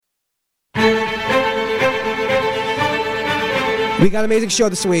We got an amazing show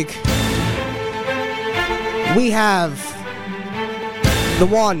this week. We have the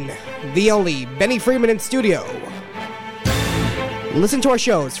one, the only, Benny Friedman in studio. Listen to our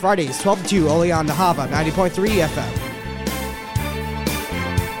shows Fridays 12 to 2 only on Ahava 90.3 FM.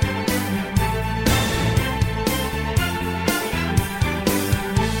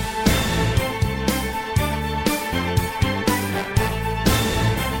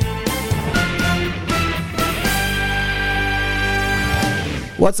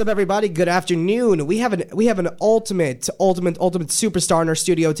 What's up, everybody? Good afternoon. We have an ultimate superstar in our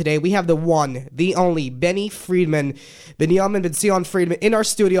studio today. We have the one, the only, Benny Friedman, Benzion Friedman, in our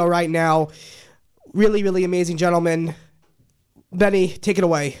studio right now. Really, really amazing gentleman. Benny, take it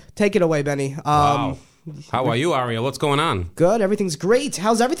away. Take it away, Benny. Wow. How are you, Ariel? What's going on? Good. Everything's great.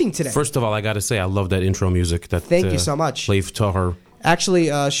 How's everything today? First of all, I got to say, I love that intro music. Thank you so much. Leif Tahar. Actually,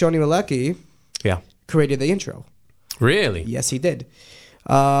 Shoni Malecki created the intro. Really? Yes, he did.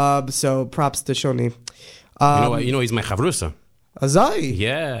 So props to Shoni. You know he's my chavrusa. Azai.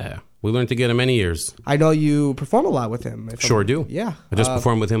 Yeah. We learned together many years. I know you perform a lot with him. Sure do. Yeah. I just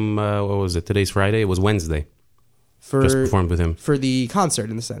performed with him, what was it? Today's Friday. It was Wednesday. Just performed with him. For the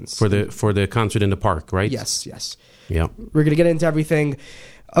concert, in a sense. For the concert in the park, right? Yes. Yeah. We're going to get into everything.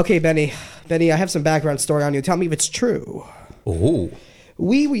 Okay, Benny, I have some background story on you. Tell me if it's true. Oh.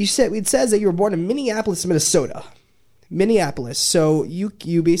 It says that you were born in Minneapolis, Minnesota. Minneapolis. So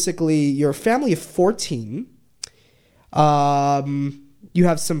you basically, you're a family of 14. You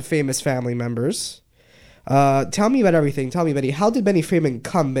have some famous family members. Tell me about everything. Tell me, Benny, how did Benny Friedman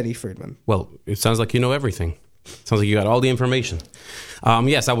become Benny Friedman? Well, it sounds like you know everything. Sounds like you got all the information.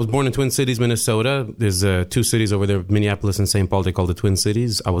 Yes, I was born in Twin Cities, Minnesota. There's two cities over there, Minneapolis and St. Paul. They call the Twin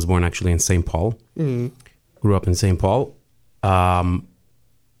Cities. I was born actually in St. Paul. Mm-hmm. Grew up in St. Paul.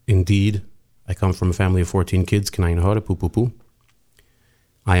 Indeed, I come from a family of 14 kids. Poo.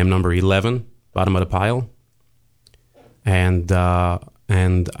 I am number 11, bottom of the pile. And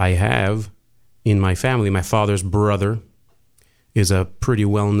I have in my family, my father's brother is a pretty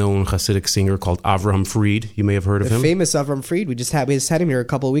well-known Hasidic singer called Avraham Fried. You may have heard of him. The famous Avraham Fried. We just had him here a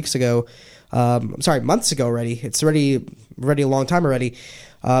couple of weeks ago. Months ago already. It's already a long time already.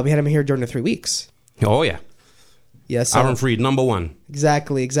 We had him here during the 3 weeks. Oh, yeah. Yes, Avraham Fried, number one.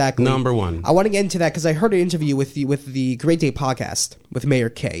 Exactly. Number one. I want to get into that because I heard an interview with the Great Day podcast with Mayor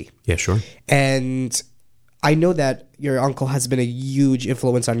K. Yeah, sure. And I know that your uncle has been a huge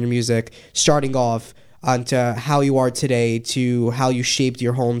influence on your music, starting off onto how you are today to how you shaped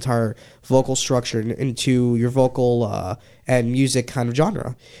your whole entire vocal structure into your vocal and music kind of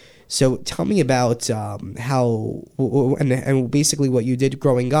genre. So tell me about how and basically what you did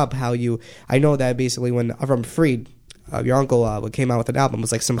growing up. I know that basically when Avraham Fried, your uncle, came out with an album, it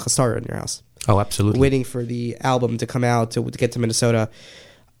was like some chasara in your house. Oh, absolutely. Waiting for the album to come out to get to Minnesota.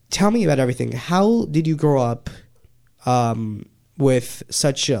 Tell me about everything. How did you grow up with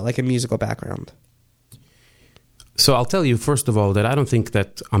such a musical background? So I'll tell you, first of all, that I don't think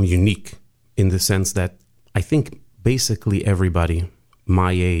that I'm unique in the sense that I think basically everybody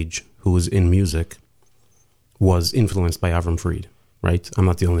my age who was in music was influenced by Avraham Fried, right? I'm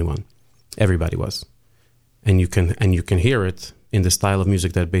not the only one. Everybody was. And you can hear it in the style of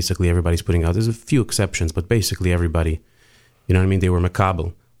music that basically everybody's putting out. There's a few exceptions, but basically everybody, you know what I mean? They were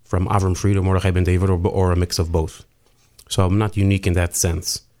makabel from Avraham Fried or Mordechai ben David or a mix of both. So I'm not unique in that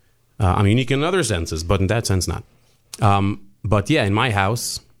sense. I'm unique in other senses, but in that sense not. But yeah, in my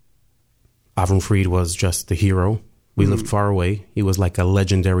house, Avraham Fried was just the hero. We lived far away. He was like a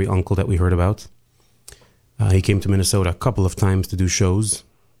legendary uncle that we heard about. He came to Minnesota a couple of times to do shows,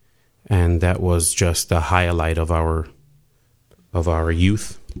 and that was just a highlight of our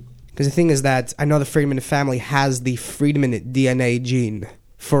youth. Because the thing is that I know the Friedman family has the Friedman DNA gene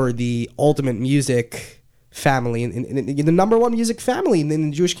for the ultimate music family, in the number one music family in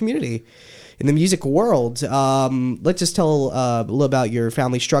the Jewish community, in the music world. Let's just tell a little about your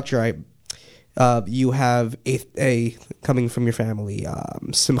family structure. You have a coming from your family,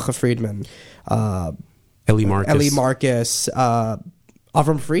 Simcha Friedman, Eli Marcus,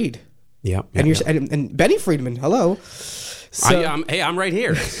 Avraham Fried. Yeah. And Benny Friedman. Hello. So, I'm right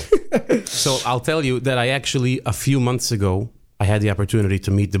here. So I'll tell you that I actually, a few months ago, I had the opportunity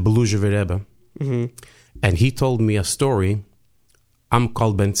to meet the Beluga Rebbe. Mm-hmm. And he told me a story. I'm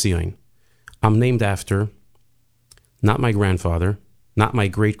called Benzion. I'm named after, not my grandfather, not my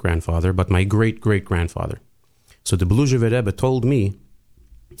great-grandfather, but my great-great-grandfather. So the Beluga Rebbe told me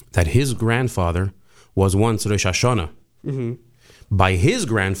that his grandfather was once Rosh Hashanah. Mm-hmm. By his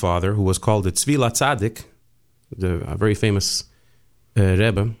grandfather, who was called the Tzvi Latzadik, a very famous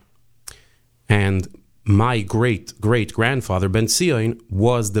Rebbe, and my great-great-grandfather, Benzion,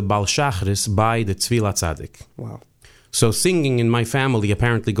 was the Bal Shachris by the Tzvila Tzaddik. Wow. So singing in my family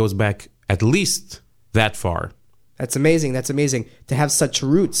apparently goes back at least that far. That's amazing. That's amazing. To have such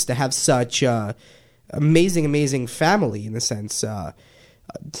roots, to have such amazing family in a sense.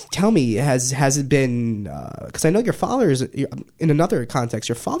 Tell me, has it been, because I know your father is, in another context,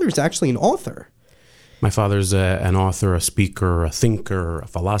 your father is actually an author. My father's an author, a speaker, a thinker, a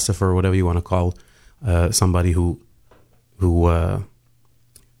philosopher, whatever you want to call somebody who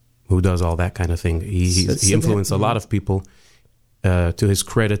does all that kind of thing. He influenced a lot of people. To his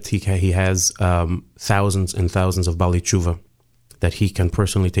credit, he has thousands and thousands of Bali Tshuva that he can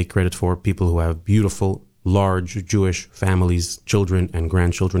personally take credit for. People who have beautiful, large Jewish families, children and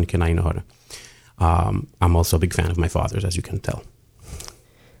grandchildren. I'm also a big fan of my father's, as you can tell.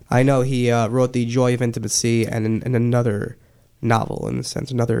 I know he wrote The Joy of Intimacy and another novel, in a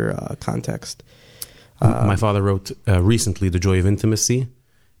sense, another context. My father wrote recently The Joy of Intimacy,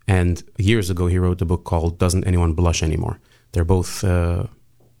 and years ago he wrote a book called Doesn't Anyone Blush Anymore? They're both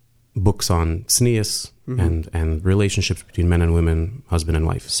books on tznius and relationships between men and women, husband and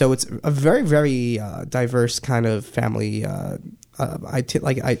wife. So it's a very, very diverse kind of family,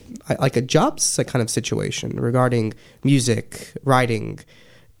 like a jobs kind of situation regarding music, writing.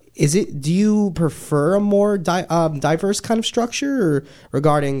 Do you prefer a more diverse kind of structure, or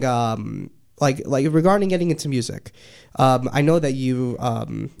regarding regarding getting into music? I know that you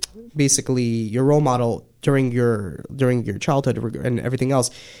basically your role model during your childhood and everything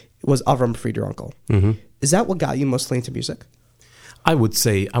else was Avram Fried, your uncle. Mm-hmm. Is that what got you mostly into music? I would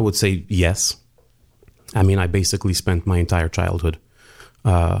say yes. I mean, I basically spent my entire childhood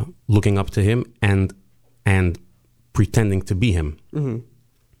looking up to him and pretending to be him. Mm-hmm.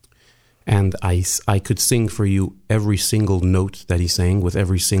 And I could sing for you every single note that he sang, with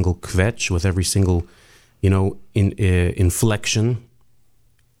every single kvetch, with every single, inflection.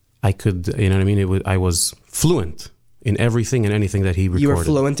 I could, what I mean? I was fluent in everything and anything that he recorded. You were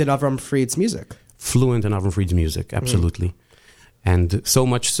fluent in Avram Fried's music? Fluent in Avram Fried's music, absolutely. Mm. And so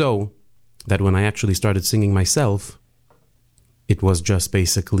much so that when I actually started singing myself, it was just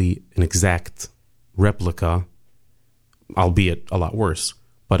basically an exact replica, albeit a lot worse.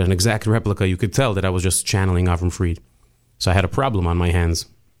 But an exact replica, you could tell that I was just channeling Avram Fried. So I had a problem on my hands,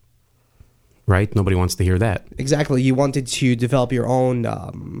 right? Nobody wants to hear that. Exactly. You wanted to develop your own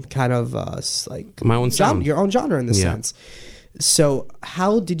kind of my own sound, your own genre in the sense. So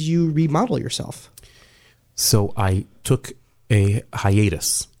how did you remodel yourself? So I took a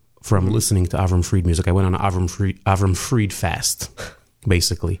hiatus from listening to Avram Fried music. I went on an Avram Fried fast,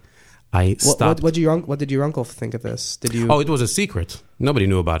 basically. I stopped. What did your uncle think of this? Did you? Oh, it was a secret. Nobody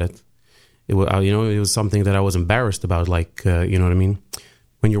knew about it. It was, it was something that I was embarrassed about. Like, you know what I mean?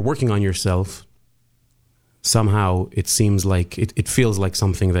 When you're working on yourself, somehow it seems like it feels like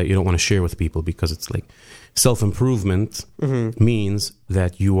something that you don't want to share with people, because it's like self-improvement means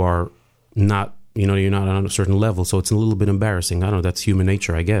that you are not, you're not on a certain level. So it's a little bit embarrassing. I don't know. That's human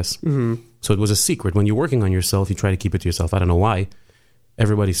nature, I guess. Mm-hmm. So it was a secret. When you're working on yourself, you try to keep it to yourself. I don't know why.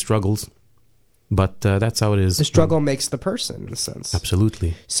 Everybody struggles, but that's how it is. The struggle makes the person, in a sense.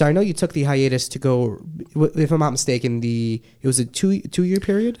 Absolutely. So I know you took the hiatus to go, if I'm not mistaken, it was a two-year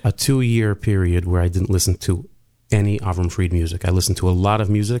period? A 2-year period where I didn't listen to any Avram Fried music. I listened to a lot of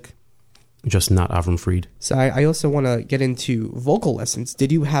music, just not Avram Fried. So I also want to get into vocal lessons.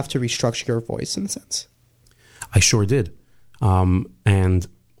 Did you have to restructure your voice, in a sense? I sure did. And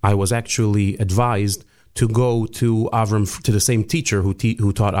I was actually advised to go to the same teacher who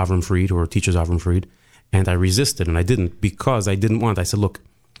taught Avram Fried, or teaches Avram Fried, and I resisted, and I didn't, because I didn't want. I said, look,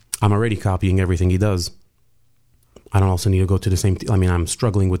 I'm already copying everything he does. I don't also need to go to the same. I'm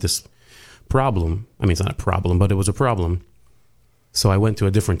struggling with this problem. I mean, it's not a problem, but it was a problem. So I went to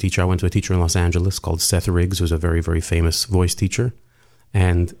a different teacher. I went to a teacher in Los Angeles called Seth Riggs, who's a very, very famous voice teacher.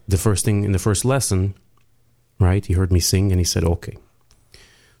 And the first thing in the first lesson, right, he heard me sing, and he said, okay,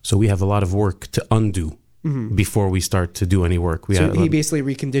 so we have a lot of work to undo. Mm-hmm. Before we start to do any work. So he basically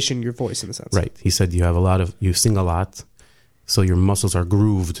reconditioned your voice, in a sense. Right. He said you sing a lot, so your muscles are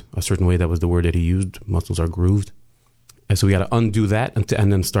grooved a certain way. That was the word that he used. Muscles are grooved. And so we got to undo that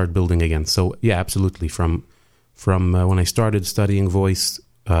and then start building again. So yeah, absolutely. From when I started studying voice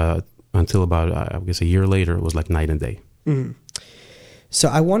until about, I guess, a year later, it was like night and day. Mm-hmm. So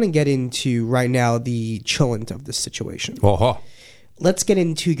I want to get into right now the chillent of this situation. Oh. Let's get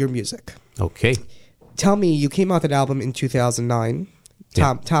into your music. Okay. Tell me, you came out with an album in 2009,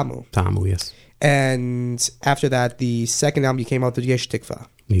 Tamu. Tamu, yes. And after that, the second album you came out with, Yesh Tikva.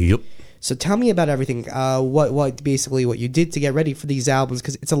 Yep. So tell me about everything. What you did to get ready for these albums,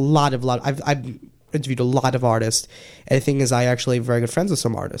 because it's a lot. interviewed a lot of artists, and the thing is, I actually am very good friends with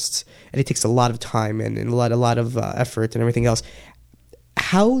some artists, and it takes a lot of time and a lot of effort and everything else.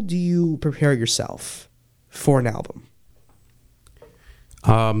 How do you prepare yourself for an album?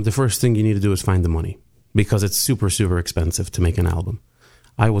 The first thing you need to do is find the money, because it's super, super expensive to make an album.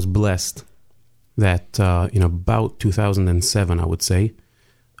 I was blessed that in about 2007, I would say,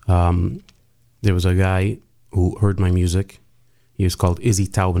 there was a guy who heard my music. He was called Izzy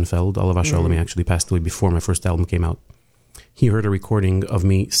Taubenfeld. Ahava Shalom. He actually passed away before my first album came out. He heard a recording of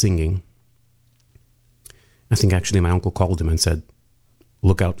me singing. I think actually my uncle called him and said,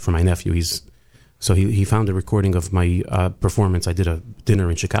 look out for my nephew. So he found a recording of my performance. I did a dinner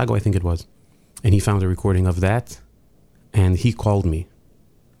in Chicago, I think it was. And he found a recording of that. And he called me,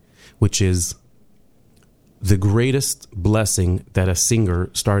 which is the greatest blessing that a singer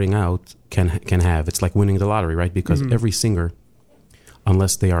starting out can have. It's like winning the lottery, right? Because every singer,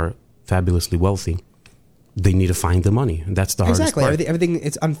 unless they are fabulously wealthy, they need to find the money. And that's the hardest part. Everything,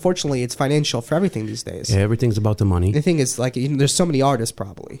 unfortunately, it's financial for everything these days. Yeah, everything's about the money. The thing is, like, there's so many artists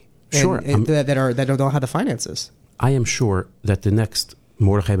probably. Sure. That don't have the finances. I am sure that the next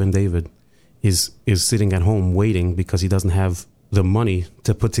Mordechai Ben David is sitting at home waiting because he doesn't have the money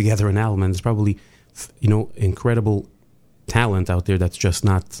to put together an album. And there's probably, incredible talent out there that's just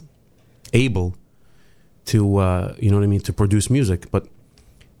not able to, to produce music. But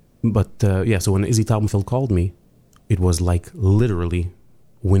so when Izzy Taubenfeld called me, it was like literally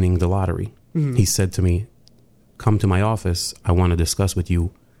winning the lottery. Mm-hmm. He said to me, come to my office. I want to discuss with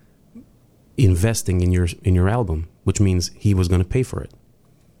you investing in your album, which means he was going to pay for it.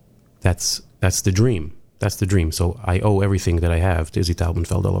 That's the dream. That's the dream. So I owe everything that I have to Izzy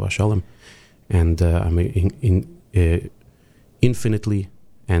Taubenfeld, Ahava Shalom. And I'm infinitely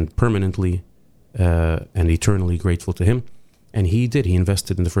and permanently and eternally grateful to him. And he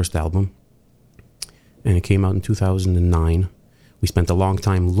invested in the first album. And it came out in 2009. We spent a long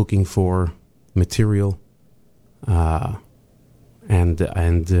time looking for material. And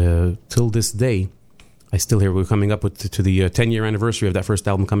till this day, I still hear we're coming up to the 10-year anniversary of that first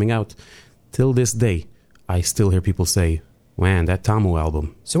album coming out. Till this day, I still hear people say, man, that Tamu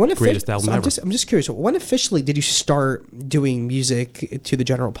album, greatest album ever. I'm just curious, when officially did you start doing music to the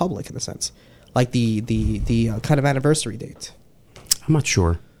general public, in a sense? Like the kind of anniversary date? I'm not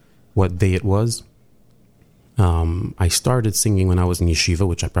sure what day it was. I started singing when I was in yeshiva,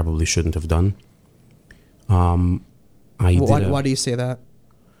 which I probably shouldn't have done. Why do you say that?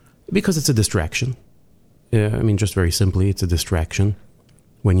 Because it's a distraction. Just very simply, it's a distraction.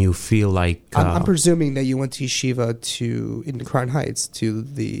 When you feel like... I'm presuming that you went to yeshiva in Crown Heights to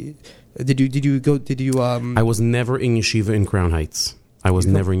the... Did you... I was never in yeshiva in Crown Heights. I was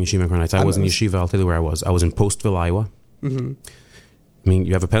never in yeshiva in Crown Heights. I was in yeshiva, I'll tell you where I was. I was in Postville, Iowa. Mm-hmm.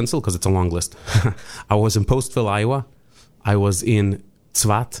 You have a pencil? Because it's a long list. I was in Postville, Iowa. I was in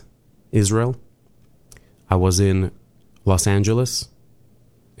Tzvat, Israel. I was in Los Angeles.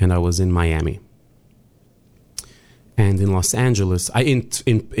 And I was in Miami. And in Los Angeles, in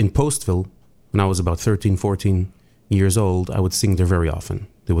Postville, when I was about 13, 14 years old, I would sing there very often.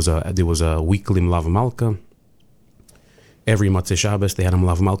 There was a weekly Mlav Malka. Every Motzei Shabbos, they had a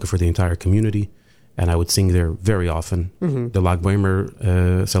Mlav Malka for the entire community, and I would sing there very often. Mm-hmm. The Lag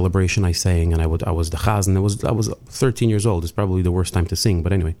Baimer celebration, I sang, and I was the Chazan. I was 13 years old. It's probably the worst time to sing,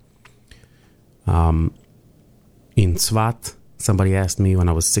 but anyway. In Tzvat, somebody asked me when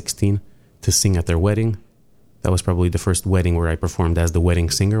I was 16 to sing at their wedding. That was probably the first wedding where I performed as the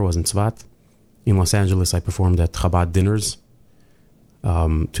wedding singer, was in Tzvat. In Los Angeles, I performed at Chabad dinners,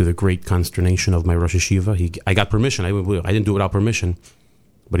 to the great consternation of my Rosh Yeshiva. I got permission. I didn't do it without permission,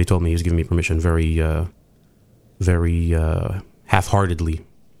 but he told me he was giving me permission very half-heartedly.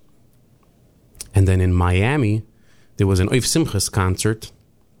 And then in Miami, there was an Oif Simchas concert,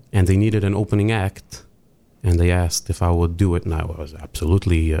 and they needed an opening act, and they asked if I would do it, and I was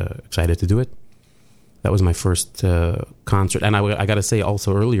absolutely excited to do it. That was my first concert. And I got to say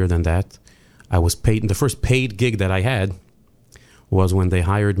also earlier than that, I was paid. The first paid gig that I had was when they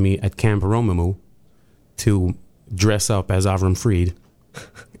hired me at Camp Romamu to dress up as Avram Fried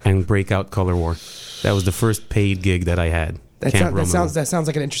and break out Color War. That was the first paid gig that I had. That sounds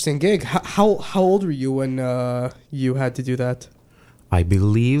like an interesting gig. How old were you when you had to do that? I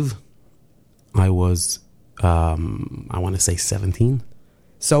believe I was, I want to say 17.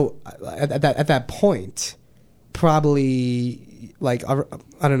 So at that point, probably like I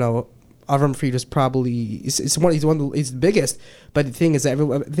don't know, Avram Fried is probably he's the biggest. But the thing is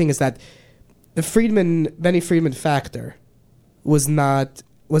that the Benny Friedman factor wasn't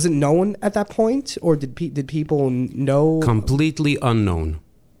known at that point, or did people know? Completely unknown.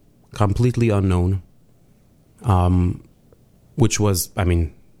 completely unknown, which was,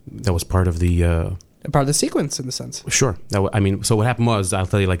 that was part of the... part of the sequence, in the sense. Sure. So what happened was, I'll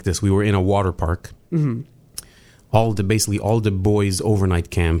tell you like this. We were in a water park. Mm-hmm. All the boys' overnight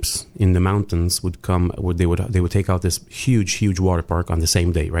camps in the mountains would come. They would take out this huge water park on the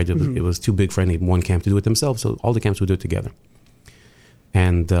same day, right? It was too big for any one camp to do it themselves, so all the camps would do it together.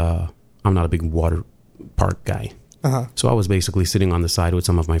 And I'm not a big water park guy. Uh-huh. So I was basically sitting on the side with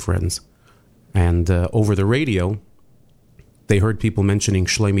some of my friends. And over the radio, they heard people mentioning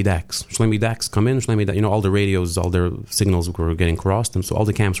Shlomi Dax. Shlomi Dax, come in, Shlomi Dax. All the radios, all their signals were getting crossed. And so all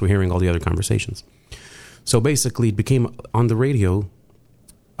the camps were hearing all the other conversations. So basically it became, on the radio,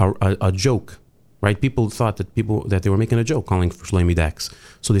 a joke, right? People thought that they were making a joke calling for Shlomi Dax.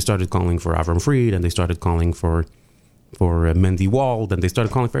 So they started calling for Avram Fried, and they started calling for Mendy Wald, and they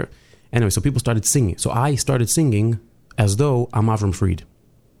started calling for... Anyway, so people started singing. So I started singing as though I'm Avram Fried.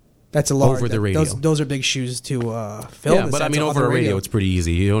 That's a large... Over the radio. Those are big shoes to fill. Yeah, but over a radio, it's pretty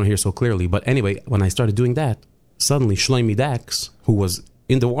easy. You don't hear so clearly. But anyway, when I started doing that, suddenly Shlomi Dax, who was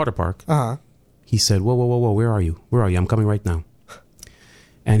in the water park... Uh-huh. He said, whoa, where are you? Where are you? I'm coming right now.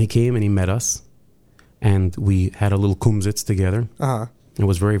 And he came and he met us. And we had a little kumsitz together. Uh-huh. It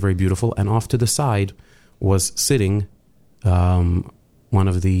was very, very beautiful. And off to the side was sitting one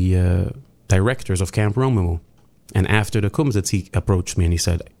of the directors of Camp Romemu. And after the kumsitz, he approached me and he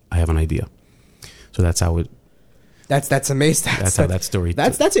said, I have an idea. So that's how it... That's amazing. That's how that story...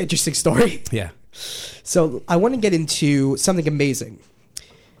 That's an interesting story. Yeah. So I want to get into something amazing.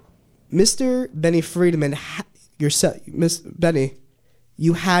 Mr. Benny Friedman, Miss Benny,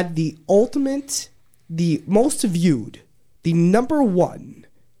 you had the ultimate, the most viewed, the number one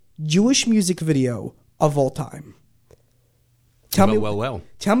Jewish music video of all time. Tell me a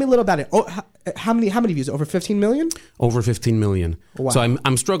little about it. Oh, how many views? Over 15 million? Over 15 million. Wow. So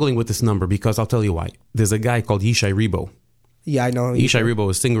I'm struggling with this number because I'll tell you why. There's a guy called Yishai Ribo. Yeah, I know. Yishai Ribo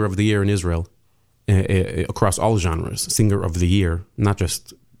is Singer of the Year in Israel, across all genres. Singer of the Year, not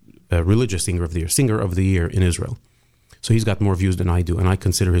just religious Singer of the Year in Israel. So he's got more views than I do, and I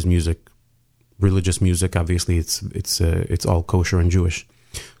consider his music religious music. Obviously, it's all kosher and Jewish.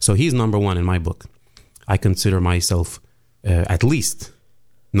 So he's number one in my book. I consider myself at least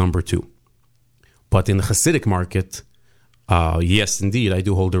number two. But in the Hasidic market, yes, indeed, I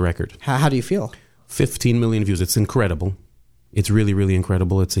do hold the record. How do you feel? 15 million views. It's incredible. It's really, really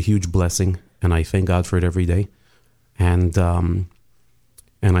incredible. It's a huge blessing, and I thank God for it every day. And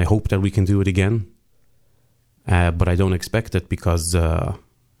I hope that we can do it again. But I don't expect it because,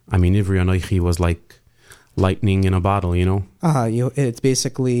 ivri anochi was like lightning in a bottle, you know? It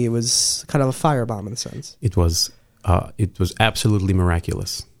was kind of a firebomb in a sense. It was absolutely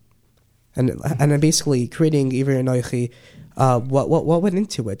miraculous. And basically creating ivri anochi, what went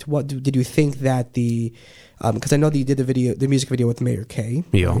into it? What did you think that because I know that you did the music video with Mayor K,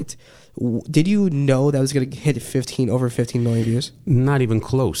 yeah. Right? Did you know that was going to hit over 15 million views? Not even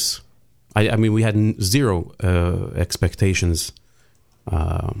close. We had zero expectations.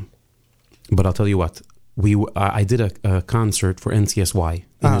 But I'll tell you what, I did a concert for NCSY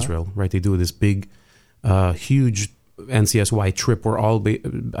in Israel, right? They do this big, huge NCSY trip where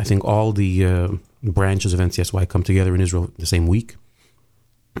I think all the branches of NCSY come together in Israel the same week.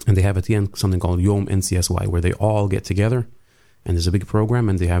 And they have at the end something called Yom NCSY, where they all get together, and there's a big program,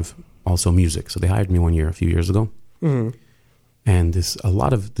 and they have also music. So they hired me one year, a few years ago. Mm-hmm. And a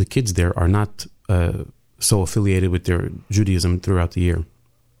lot of the kids there are not so affiliated with their Judaism throughout the year.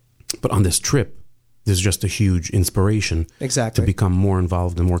 But on this trip, there's just a huge inspiration to become more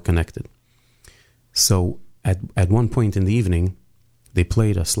involved and more connected. So at one point in the evening, they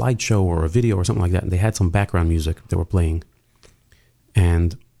played a slideshow or a video or something like that, and they had some background music they were playing.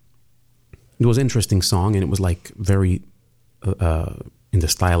 And it was an interesting song, and it was like very in the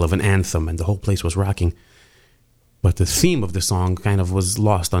style of an anthem, and the whole place was rocking. But the theme of the song kind of was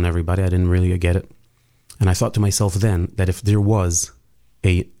lost on everybody. I didn't really get it. And I thought to myself then that if there was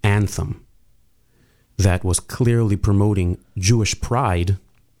an anthem that was clearly promoting Jewish pride,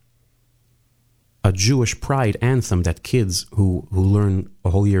 a Jewish pride anthem that kids who learn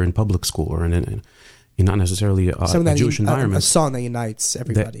a whole year in public school or in not necessarily a Jewish environment, a song that unites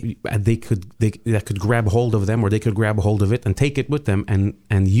everybody, that could grab hold of them, or they could grab hold of it and take it with them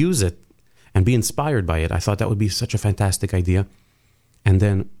and use it and be inspired by it. I thought that would be such a fantastic idea. And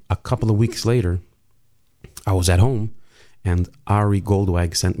then a couple of weeks later, I was at home, and Ari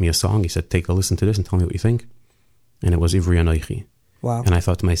Goldwag sent me a song. He said, "Take a listen to this and tell me what you think." And it was Ivri anochi. Wow! And I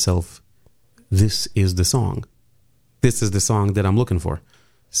thought to myself, this is the song. This is the song that I'm looking for.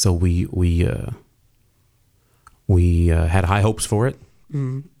 So we had high hopes for it.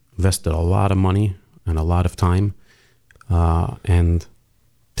 Mm. invested a lot of money and a lot of time. And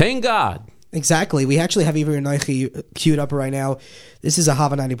thank God. Exactly. We actually have ivri anochi queued up right now. This is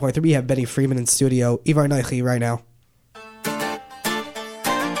Ahava 90.3. We have Benny Friedman in studio. Ivri anochi right now.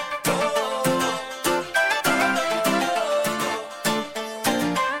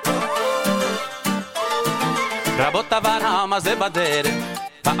 רבות אברהם הזה בדרך,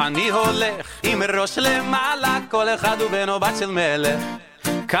 ואני הולך עם ראש למעלה, כל אחד הוא בן או בת של מלך.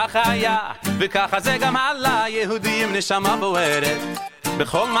 ככה היה, וככה זה גם עלה, יהודי עם נשמה בוערת.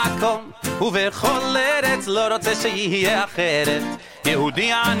 בכל מקום ובכל ארץ, לא רוצה שיהיה אחרת.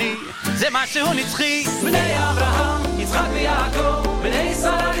 יהודי אני, זה משהו נצחי. בני אברהם, יצחק ויעקב, בני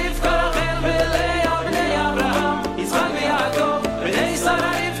שרה רבקה רחל ולאה. בני אברהם, יצחק ויעקב, בני שרה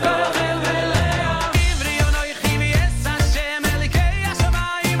רבקה רחל ולאה.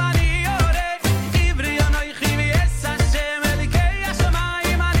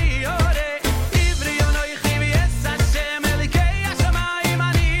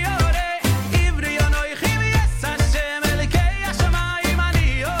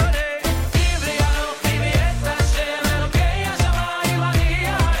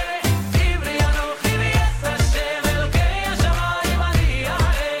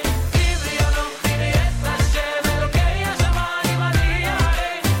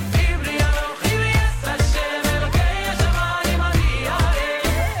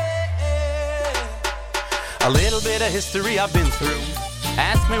 History I've been through.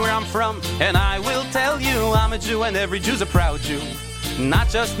 Ask me where I'm from and I will tell you I'm a Jew and every Jew's a proud Jew. Not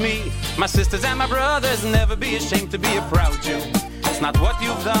just me, my sisters and my brothers. Never be ashamed to be a proud Jew. It's not what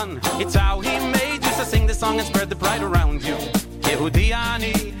you've done, it's how he made you. So sing the song and spread the pride around you. Yehudi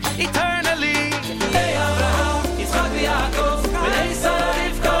ani, eternally. Hey Abraham, Yitzchak v'Yaakov, b'nei Sarah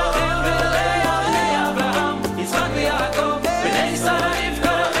Rivka, Rachel v'Leah. Hey Abraham, Yitzchak v'Yaakov, b'nei Sarah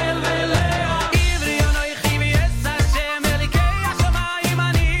Rivka, Rachel v'Leah.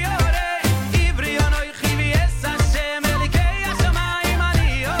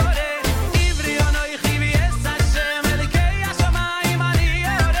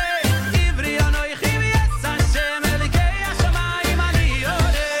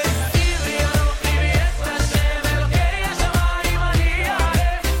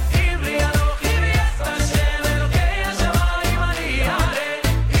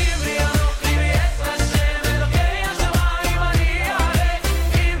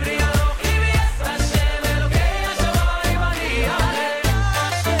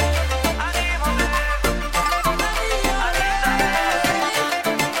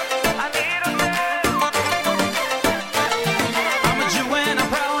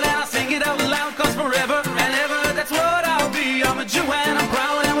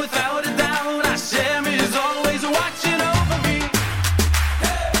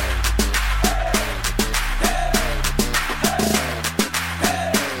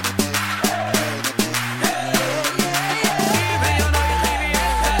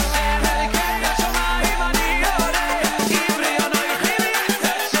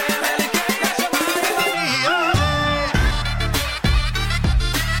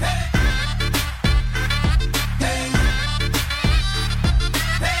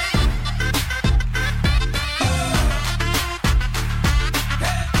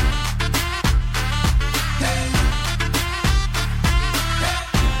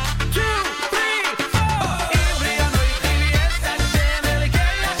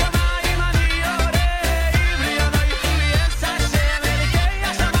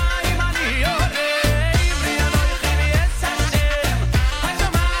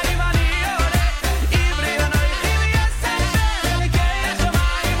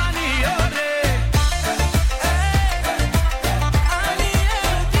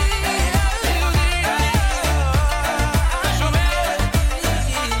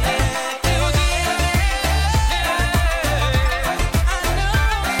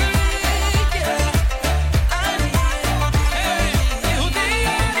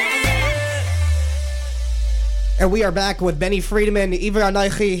 And we are back with Benny Friedman, ivri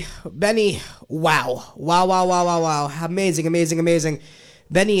anochi. Benny, wow. Amazing.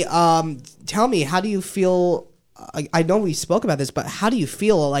 Benny, tell me, how do you feel? I know we spoke about this, but how do you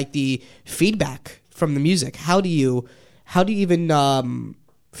feel like the feedback from the music? How do you even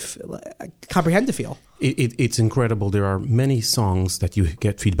comprehend the feel? It's incredible. There are many songs that you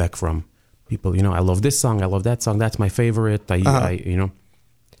get feedback from people. I love this song, I love that song, that's my favorite.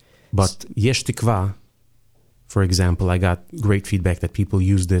 But Yesh Tikva, for example, I got great feedback that people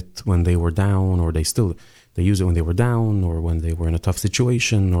used it when they were down, or they still They use it when they were down or when they were in a tough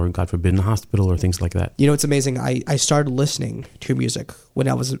situation or, God forbid, in a hospital or things like that. You know, it's amazing. I started listening to music when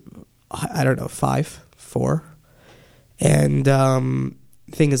I was, 4. And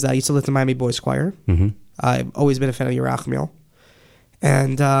thing is that I used to listen to Miami Boys Choir. Mm-hmm. I've always been a fan of Yerachmiel.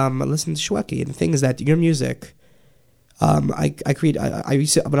 And I listened to Shweki. And the thing is that your music, I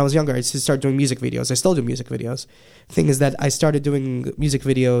used to, when I was younger, I used to start doing music videos. I still do music videos. The thing is that I started doing music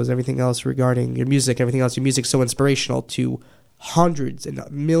videos, everything else regarding your music, everything else. Your music's so inspirational to hundreds and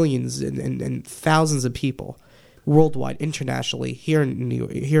millions and thousands of people worldwide, internationally, here in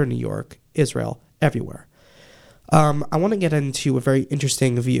New York, Israel, everywhere. I want to get into a very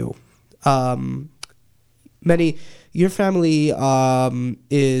interesting view. Your family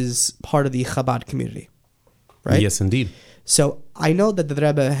is part of the Chabad community, right? Yes, indeed. So I know that the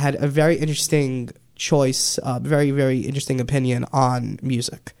Rebbe had a very interesting choice, very, very interesting opinion on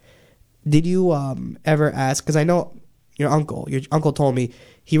music. Did you ever ask, because I know your uncle told me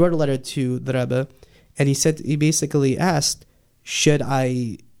he wrote a letter to the Rebbe, and he basically asked, should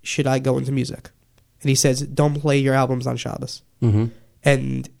I go into music? And he says, don't play your albums on Shabbos. Mm-hmm.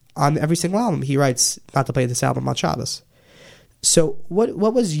 And on every single album, he writes not to play this album on Shabbos. So what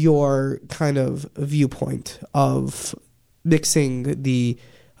was your kind of viewpoint of mixing the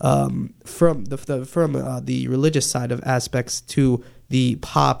from the religious side of aspects to the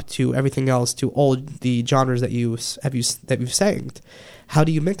pop to everything else to all the genres that you've sang? How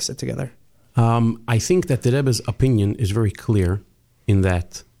do you mix it together? I think that the Rebbe's opinion is very clear in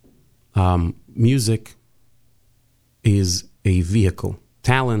that music is a vehicle.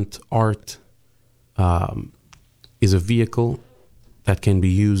 Talent, art is a vehicle that can be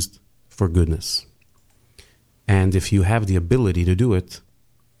used for goodness. And if you have the ability to do it,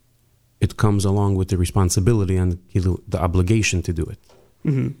 it comes along with the responsibility and the obligation to do it.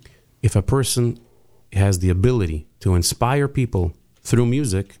 Mm-hmm. If a person has the ability to inspire people through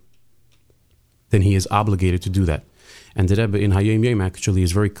music, then he is obligated to do that. And the Rebbe in Hayom Yom actually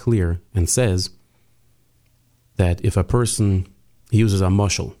is very clear and says that if a person, he uses a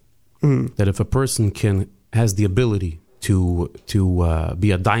mashal, that if a person has the ability to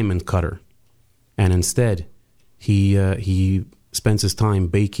be a diamond cutter, and instead he spends his time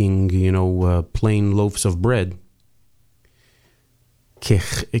baking, plain loaves of bread,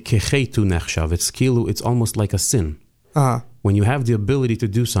 it's almost like a sin. Uh-huh. When you have the ability to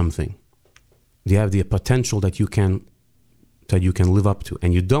do something, you have the potential that you can live up to,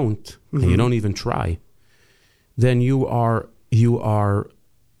 and you don't, and you don't even try, then you are you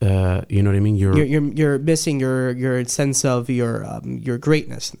know what I mean? You're missing your sense of your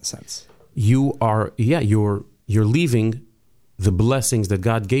greatness in a sense. You're leaving the blessings that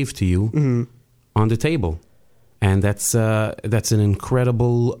God gave to you on the table, and that's an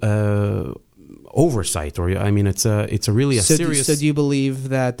incredible oversight. Or I mean, it's a really serious. So do you believe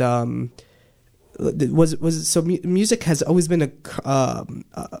that music has always been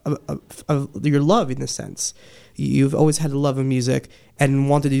your love in a sense? You've always had a love of music and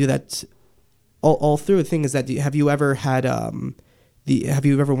wanted to do that all through. The thing is that have you ever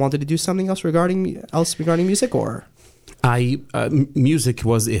wanted to do something else regarding music, or? Music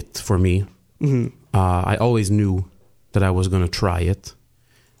was it for me. Mm-hmm. I always knew that I was going to try it.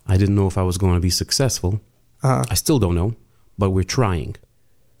 I didn't know if I was going to be successful. I still don't know, but we're trying.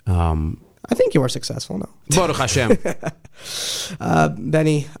 I think you are successful now. Baruch Hashem.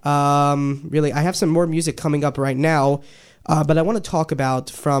 Benny, really, I have some more music coming up right now, but I want to talk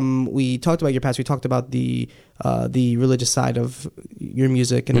about we talked about your past, we talked about the religious side of your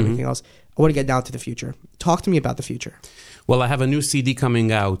music and everything else. I want to get down to the future. Talk to me about the future. Well, I have a new CD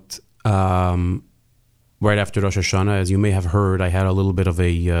coming out right after Rosh Hashanah. As you may have heard, I had a little bit of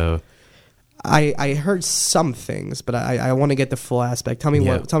a... I heard some things, but I want to get the full aspect. Tell me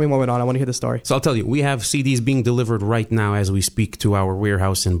what went on. I want to hear the story. So I'll tell you, we have CDs being delivered right now as we speak to our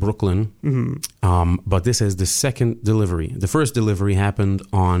warehouse in Brooklyn. Mm-hmm. But this is the second delivery. The first delivery happened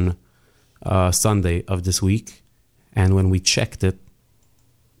on Sunday of this week, and when we checked it,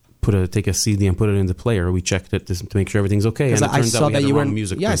 take a CD and put it in the player, we checked it to make sure everything's okay. And it turns out we had the wrong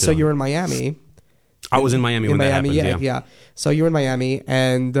music. Yeah, so you were in Miami. I was in Miami when that happened. Yeah. So you were in Miami,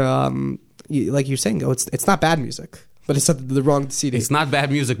 and like you're saying, it's not bad music, but it's not the wrong CD. It's not bad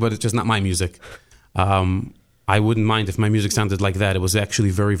music, but it's just not my music. I wouldn't mind if my music sounded like that. It was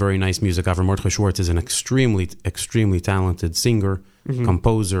actually very, very nice music. Avram Mordechai Schwartz is an extremely, extremely talented singer,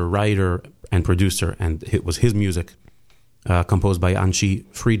 composer, writer, and producer, and it was his music, composed by Anshi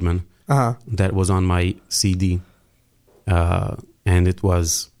Friedman, that was on my CD, and it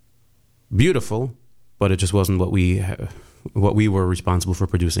was beautiful, but it just wasn't what we were responsible for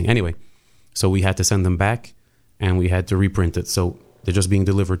producing. Anyway, So we had to send them back, and we had to reprint it. So they're just being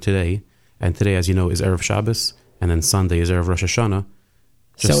delivered today. And today, as you know, is Erev Shabbos, and then Sunday is Erev Rosh Hashanah.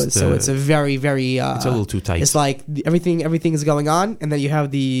 So it's a very, very... it's a little too tight. It's like everything is going on, and then you have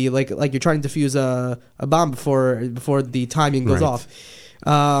the... Like you're trying to defuse a bomb before the timing goes off.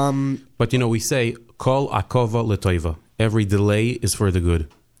 But, we say, Kol akova letoiva. Every delay is for the good.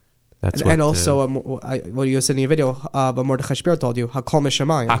 That's and also, what you said in your video, but Mordechai Shapiro told you, Hakol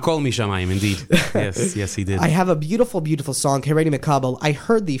Mishamayim. Hakol Mishamayim, indeed. Yes, he did. I have a beautiful, beautiful song, Hereni Mekabel. I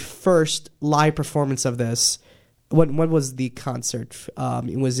heard the first live performance of this. When was the concert?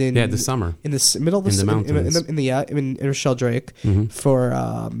 It was in the summer, in the middle of the mountains, in Rochelle Drake for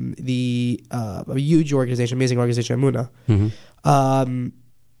the a huge organization, amazing organization, Amuna.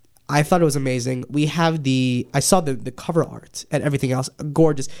 I thought it was amazing. I saw the cover art and everything else,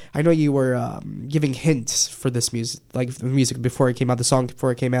 gorgeous. I know you were giving hints for this music, like the music before it came out, the song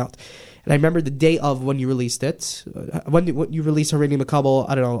before it came out. And I remember the day of when you released it. When you released Hereni Mekabel,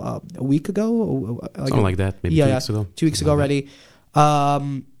 I don't know, a week ago? Something like that, maybe 2 weeks ago. 2 weeks ago already.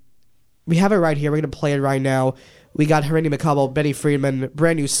 We have it right here. We're going to play it right now. We got Hereni Mekabel, Benny Friedman,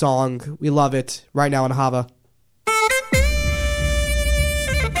 brand new song. We love it right now on Ahava.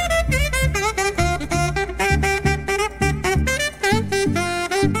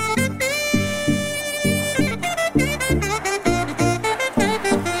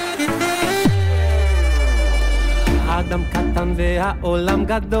 האדם קטן והעולם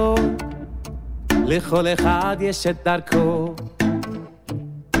גדול, לכל אחד יש את דרכו,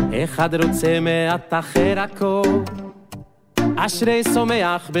 אחד רוצה מעט אחר הכל, אשרי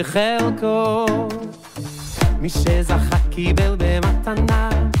שמח בחלקו, מי שזכה קיבל במתנה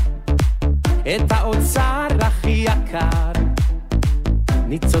את האוצר הכי יקר,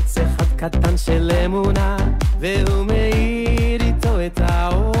 ניצוץ אחד קטן של אמונה, והוא מאיר איתו את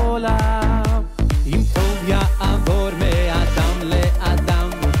העולם. אם טוב יעבור מאדם לאדם,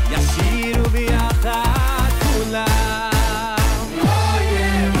 ישירו ביחד כולם.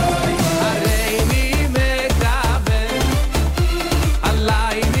 הריני מקבל,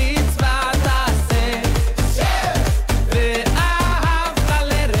 עליי מצווה תעשה, ואהבת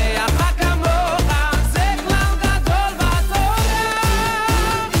לרעך כמוך, זה כלל גדול בתורה.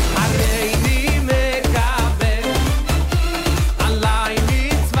 הריני מקבל, עליי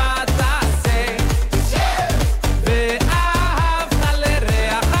מצווה תעשה,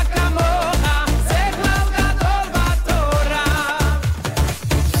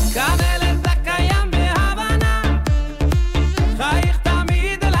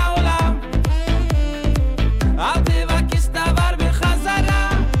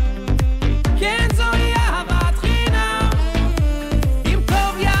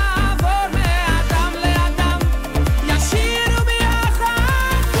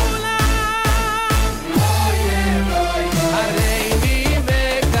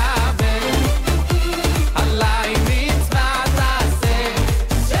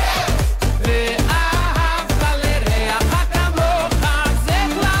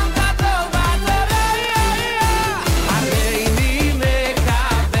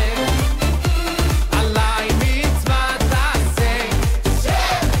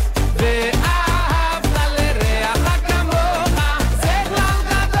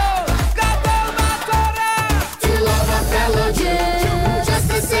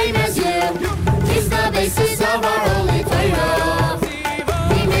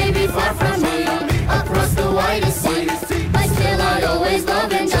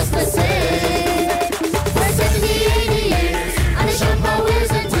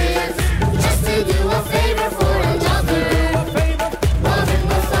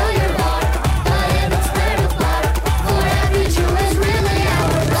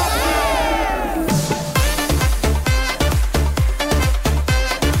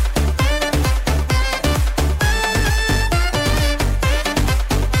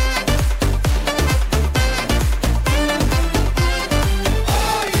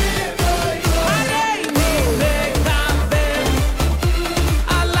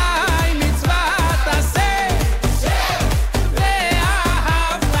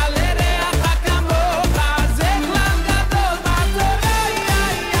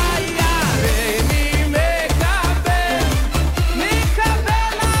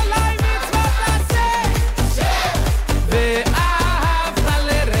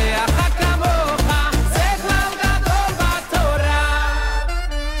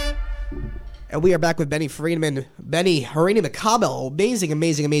 And we are back with Benny Friedman. Benny, Hereni Mekabel, amazing,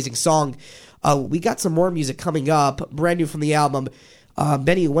 amazing, amazing song. We got some more music coming up, brand new from the album.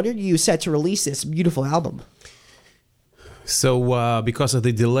 Benny, when are you set to release this beautiful album? So because of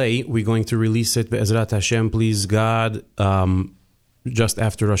the delay, we're going to release it, Be'ezrat Hashem, please God, just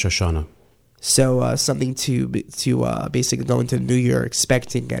after Rosh Hashanah. So something to basically go into the new year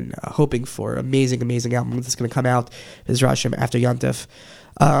expecting and hoping for. Amazing album that's going to come out, Be'ezrat Hashem, after Yom Tov.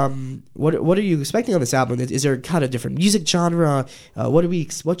 What are you expecting on this album? Is there kind of different music genre?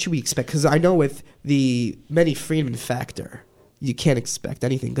 What should we expect? Because I know with the Benny Friedman factor, you can't expect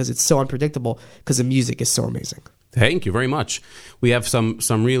anything because it's so unpredictable because the music is so amazing. Thank you very much. We have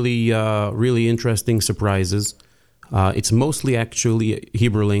some really interesting surprises. It's mostly actually a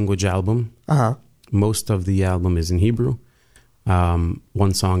Hebrew language album. Most of the album is in Hebrew.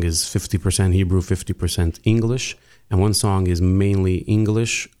 One song is 50% Hebrew, 50% English. And one song is mainly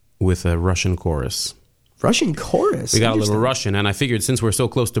English with a Russian chorus. Russian chorus? We got a little Russian, and I figured since we're so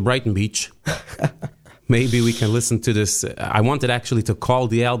close to Brighton Beach, maybe we can listen to this. I wanted actually to call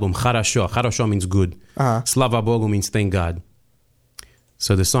the album Charasho. Charasho means good. Slava Bogu means thank God.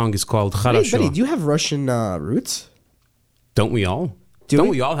 So the song is called Charasho. Buddy, do you have Russian roots? Don't we all? Don't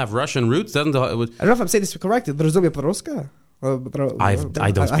we all have Russian roots? I don't know if I'm saying this correctly. I don't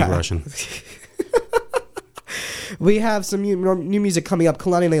speak Russian. We have some new music coming up.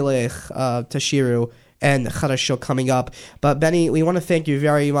 Kulanu, neileich, Tashiru, and Charasho coming up. But Benny, we want to thank you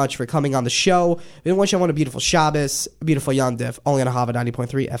very much for coming on the show. We want you to have a beautiful Shabbos, a beautiful Yom Tov, only on Ahava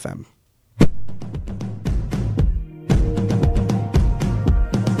 90.3 FM.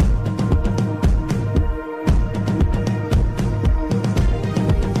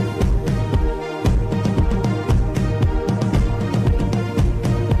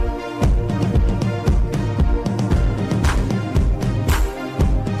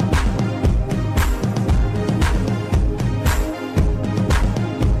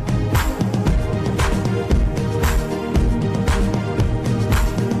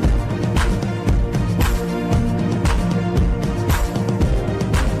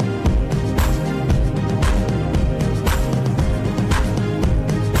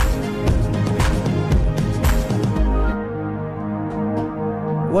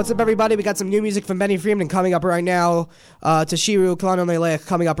 What's up, everybody? We got some new music from Benny Friedman coming up right now. Tashiru, kulanu, neileich,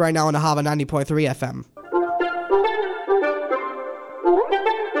 coming up right now on Ahava 90.3 FM.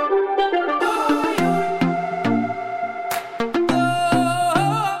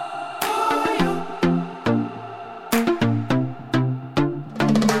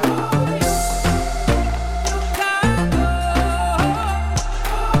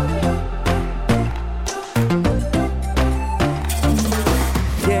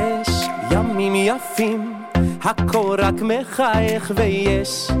 הכל רק מחייך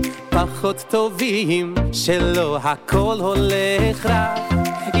ויש פחות טובים שלא הכל הולך רע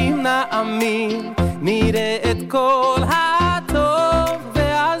אם נאמין נראה את כל הטוב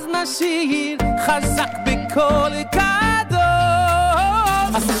ואז נשיר חזק בכל גדול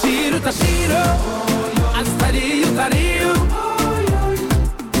אז תשירו אז תריעו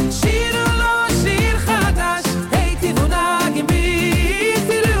שירו לו שיר חדש היי תבונגים בי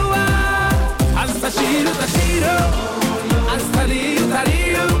תראו אז תשירו אז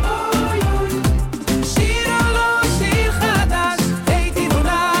תריעו שירו לו שיר חדש היי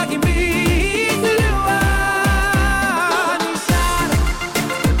תבונגים בי תראו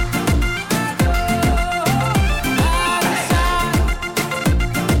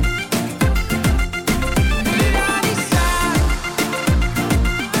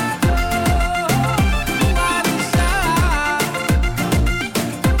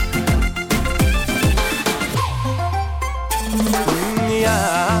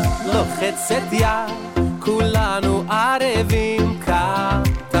לוחצת יד כולנו ערבים כאן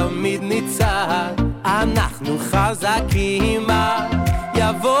תמיד ניצד אנחנו חזקים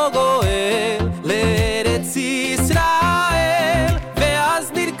יבוא גואל לארץ ישראל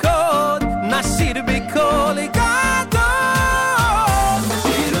ואז נרקוד נשיר בקול גדול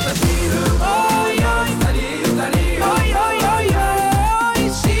תשירו אוי אוי תריעו אוי אוי אוי אוי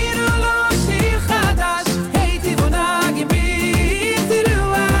שירו לו שיר חדש היי תבונגים בי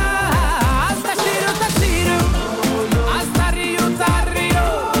תראו אז תשירו אז תריעו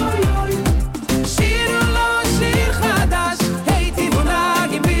שירו לו שיר חדש היי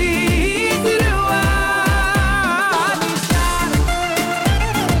תבונגים בי תראו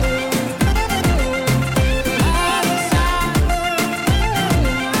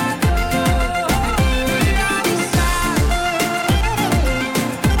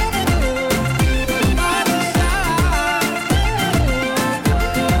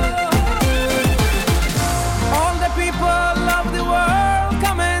All the people of the world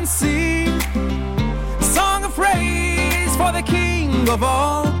come and sing song of praise for the King of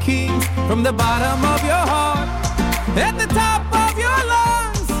all kings from the bottom of your heart at the top of your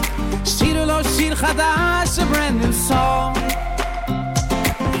lungs. Shiru lo shir chadash, a brand new song.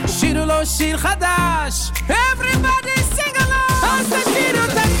 Shiru lo shir chadash, everybody sing along. Asta shiru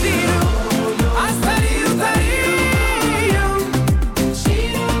tashiru, asta riru tariru.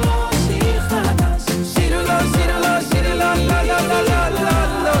 Shiru lo shir chadash, shiru lo la la la la la la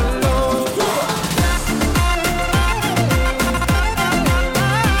la.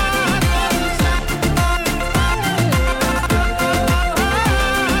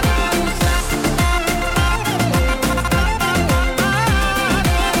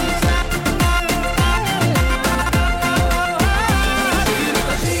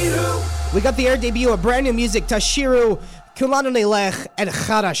 We got the air debut of brand new music, Tashiru, Kulanu, Neileich, and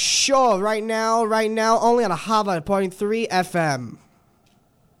Charasho right now, only on Ahava 0.3 FM.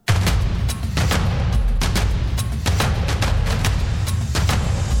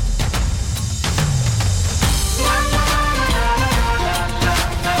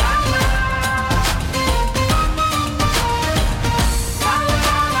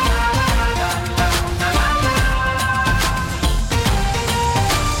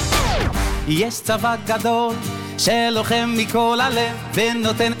 יש צבא גדול שלוחם מכל הלב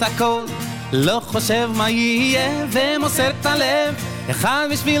ונותן את הכל, לא חושב מה יהיה ומוסר את הלב, אחד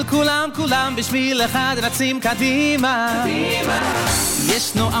בשביל כולם, כולם בשביל אחד, רצים קדימה.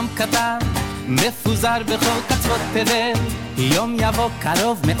 ישנו עם קטן מפוזר בכל קצוות תבל, יום יבוא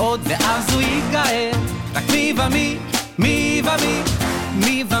קרוב מאוד ואז הוא ייגאל, רק מי ומי, מי ומי,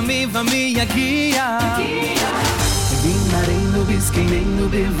 מי ומי ומי יגיע. בנערינו, בזקנינו,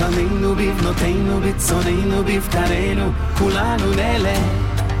 בבנינו, בבנותינו, בצאנינו, בבקרינו, כולנו נלך,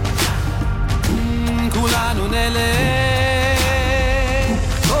 כולנו נלך.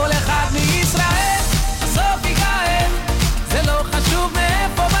 כל אחד מישראל בסוף ייגאל, זה לא חשוב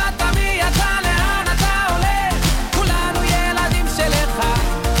מאיפה באת, מי אתה, לאן אתה הולך, כולנו ילדים שלך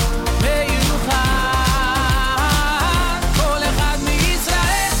מיוחד. כל אחד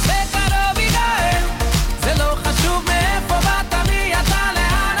מישראל בקרוב ייגאל, זה לא חשוב מאיפה באת, מי אתה,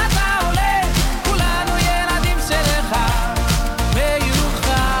 לאן אתה הולך, כולנו ילדים שלך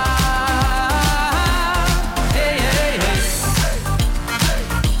מיוחד. היי היי היי.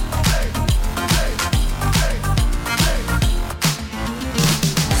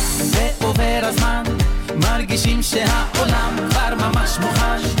 ועובר הזמן, מרגישים שהעולם כבר ממש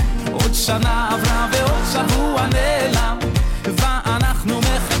מוכן, עוד שנה עברה ועוד שבוע נעלם, ואנחנו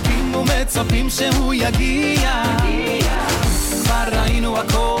מחכים ומצפים שהוא יגיע. כבר ראינו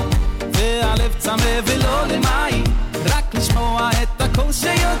הכל והלב צמא ולא למים, רק לשמוע את הקול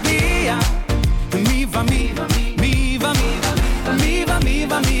שיודיע מי ומי, מי ומי, מי ומי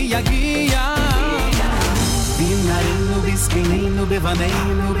ומי יגיע. בנערינו, בזקנינו,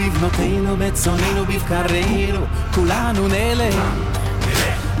 בבנינו, בבנותינו, בצאנינו, בבקרינו, כולנו נלך,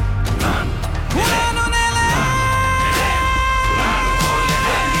 כולנו נלך.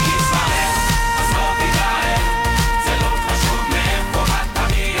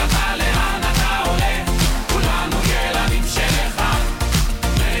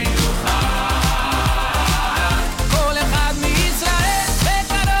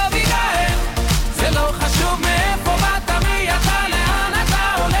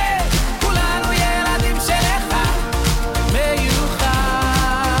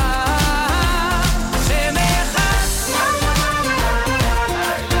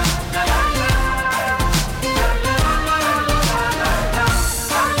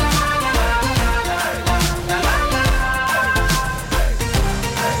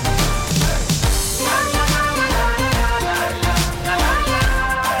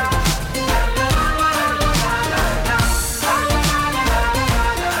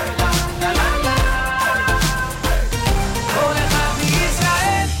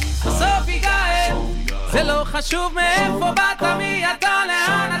 חשוב מאיפה באת, מי אתה,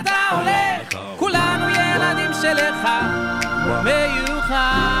 לאן אתה הולך, כולנו ילדים שלך מיוחד.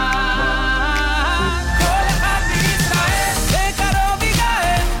 כל אחד בישראל בקרוב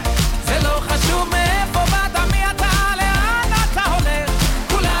ייגאל, זה לא חשוב מאיפה באת, מי אתה, לאן אתה הולך,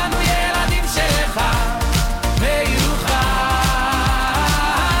 כולנו ילדים שלך מיוחד.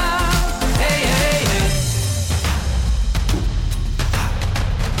 היי היי היי.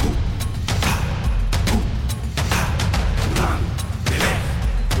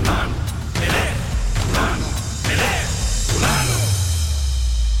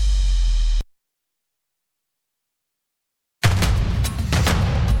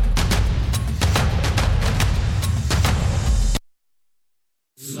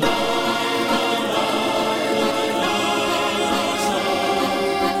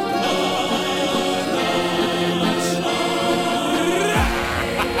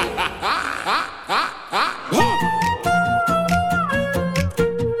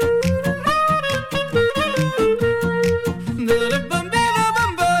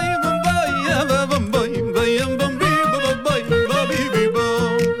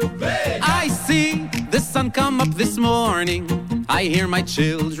 sun come up this morning, I hear my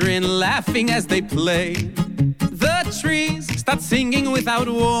children laughing as they play. The trees start singing without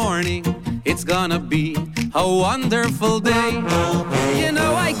warning. It's gonna be a wonderful day. You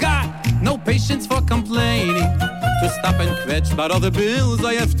know I got no patience for complaining, to stop and kvetch about all the bills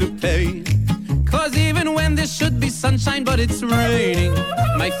I have to pay. Cause even when there should be sunshine but it's raining,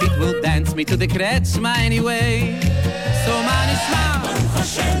 my feet will dance me to the kretschma anyway. So manisma,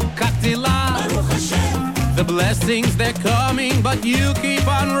 katila, the blessings they're coming, but you keep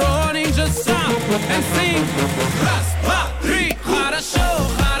on running. Just stop and sing. Раз, два, три, хорошо,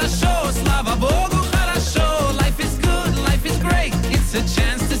 хорошо, слава Богу, хорошо. Life is good, life is great, it's a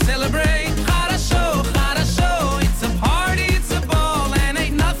chance to celebrate. Хорошо, хорошо, it's a party, it's a ball, and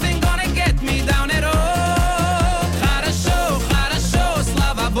ain't nothing gonna get me down at all. Хорошо, хорошо,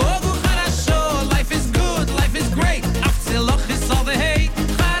 слава Богу, хорошо. Life is good, life is great, after shlichus all the hate.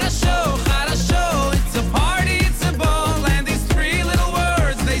 Хорошо, хорошо, it's a party, it's a ball, and these three little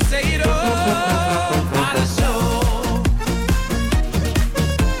words, they say it all. Хорошо,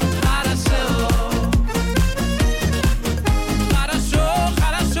 хорошо, хорошо,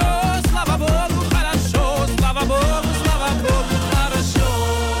 хорошо, слава Богу, хорошо, слава Богу, слава Богу, хорошо.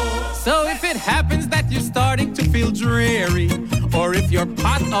 So if it happens that you're starting to feel dreary, or if your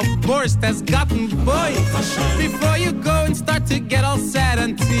pot of borscht has gotten boiled, before you go and start to get all sad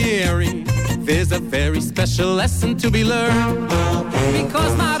and teary, there's a very special lesson to be learned.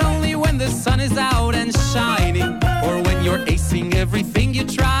 Because not only when the sun is out and shining, or when you're acing everything you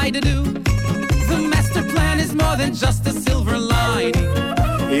try to do, the master plan is more than just a silver lining.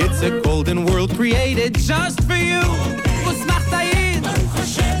 It's a golden world created just for you.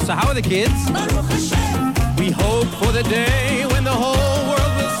 So how are the kids? We hope for the day when the whole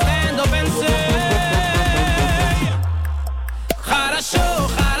world